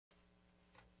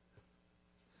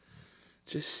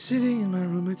Just sitting in my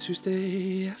room a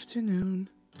Tuesday afternoon.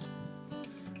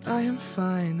 I am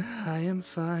fine, I am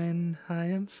fine, I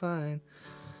am fine.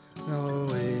 No,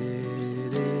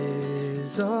 it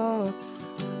is all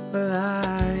a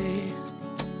lie.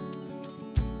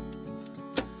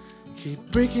 Keep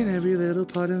breaking every little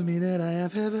part of me that I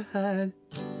have ever had.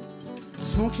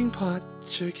 Smoking pot,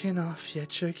 jerking off, yeah,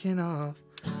 jerking off.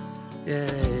 Yeah,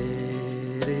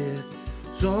 it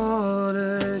is all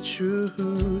the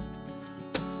truth.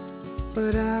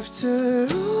 But after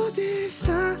all this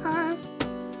time,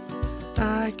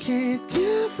 I can't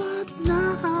give up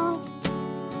now.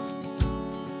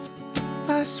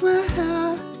 I swear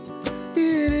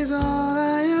it is all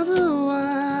I ever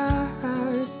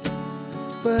was.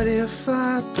 But if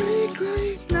I break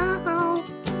right now,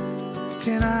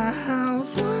 can I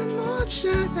have one more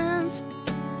chance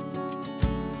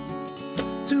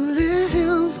to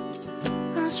live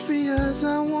as free as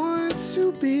I want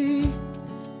to be?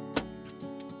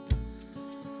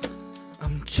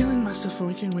 I'm killing myself for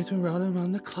working way too hard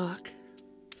around the clock.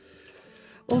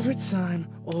 Overtime,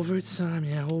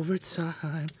 yeah,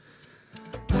 overtime.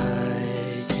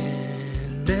 I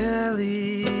can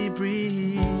barely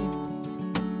breathe.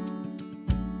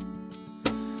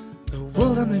 The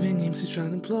world I'm living in is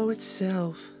trying to blow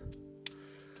itself.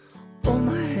 Hold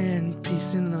my hand,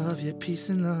 peace and love, yeah, peace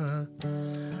and love.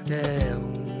 Yeah,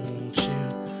 won't you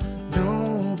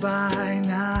know by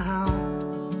now?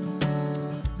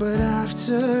 But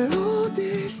after all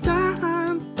this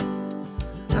time,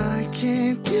 I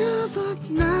can't give up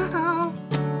now.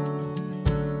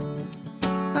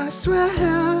 I swear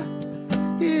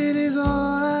it is all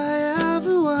I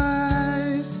ever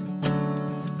was.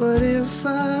 But if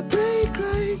I break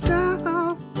right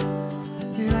now,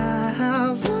 can I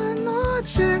have one more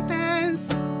chance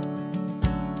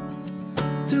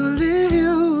to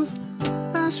live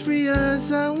as free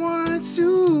as I want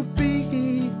to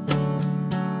be?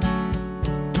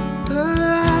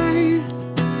 Alive,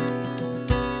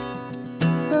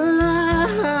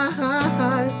 alive,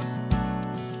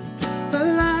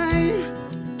 alive,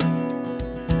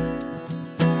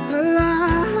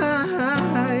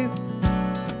 alive,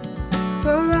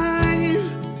 alive.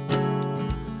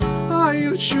 Are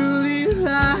you truly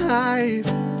alive?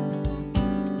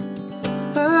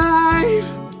 Alive.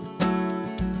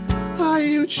 Are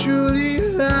you truly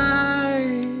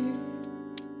alive?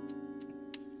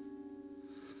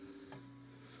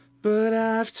 But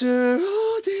after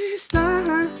all this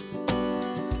time,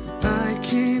 I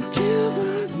can't give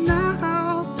up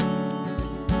now.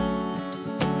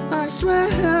 I swear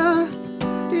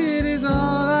it is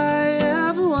all I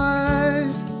ever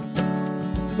was.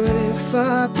 But if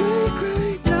I break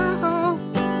right now,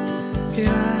 can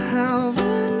I have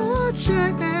one more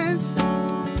chance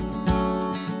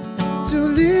to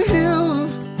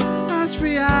live as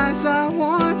free as I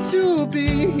want to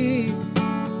be?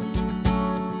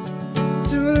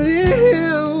 To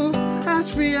live as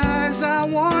free as I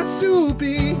want to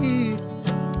be.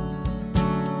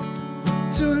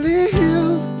 To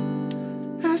live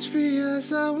as free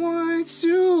as I want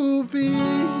to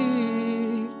be.